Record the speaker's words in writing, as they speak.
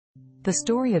The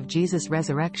story of Jesus'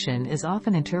 resurrection is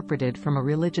often interpreted from a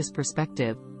religious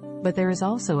perspective, but there is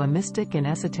also a mystic and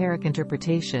esoteric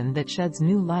interpretation that sheds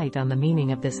new light on the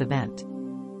meaning of this event.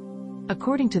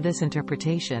 According to this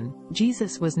interpretation,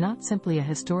 Jesus was not simply a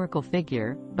historical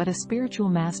figure, but a spiritual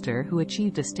master who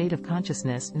achieved a state of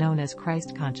consciousness known as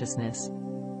Christ consciousness.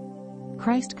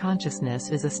 Christ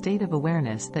consciousness is a state of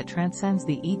awareness that transcends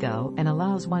the ego and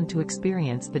allows one to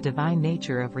experience the divine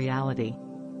nature of reality.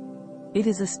 It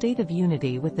is a state of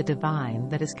unity with the divine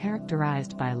that is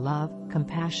characterized by love,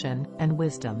 compassion, and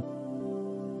wisdom.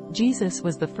 Jesus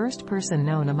was the first person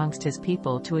known amongst his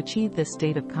people to achieve this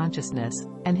state of consciousness,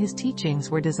 and his teachings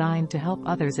were designed to help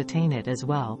others attain it as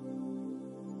well.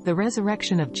 The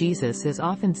resurrection of Jesus is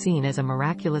often seen as a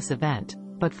miraculous event,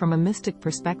 but from a mystic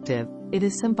perspective, it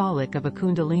is symbolic of a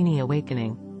Kundalini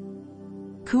awakening.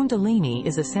 Kundalini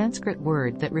is a Sanskrit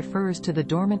word that refers to the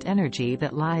dormant energy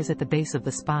that lies at the base of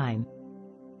the spine.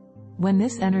 When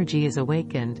this energy is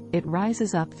awakened, it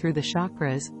rises up through the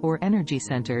chakras, or energy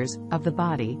centers, of the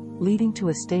body, leading to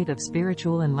a state of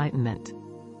spiritual enlightenment.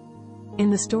 In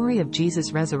the story of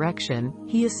Jesus' resurrection,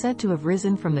 he is said to have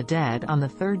risen from the dead on the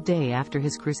third day after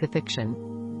his crucifixion.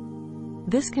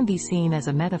 This can be seen as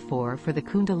a metaphor for the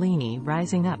Kundalini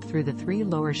rising up through the three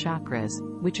lower chakras,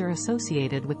 which are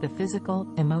associated with the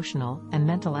physical, emotional, and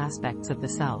mental aspects of the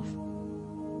self.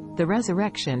 The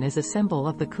resurrection is a symbol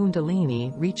of the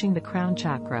Kundalini reaching the crown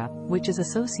chakra, which is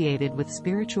associated with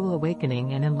spiritual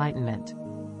awakening and enlightenment.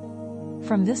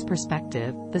 From this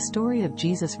perspective, the story of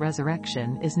Jesus'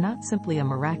 resurrection is not simply a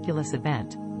miraculous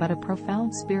event, but a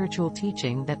profound spiritual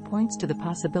teaching that points to the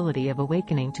possibility of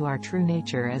awakening to our true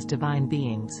nature as divine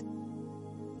beings.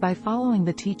 By following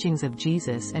the teachings of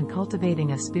Jesus and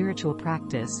cultivating a spiritual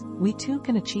practice, we too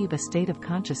can achieve a state of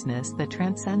consciousness that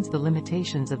transcends the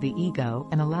limitations of the ego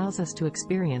and allows us to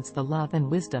experience the love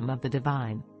and wisdom of the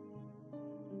divine.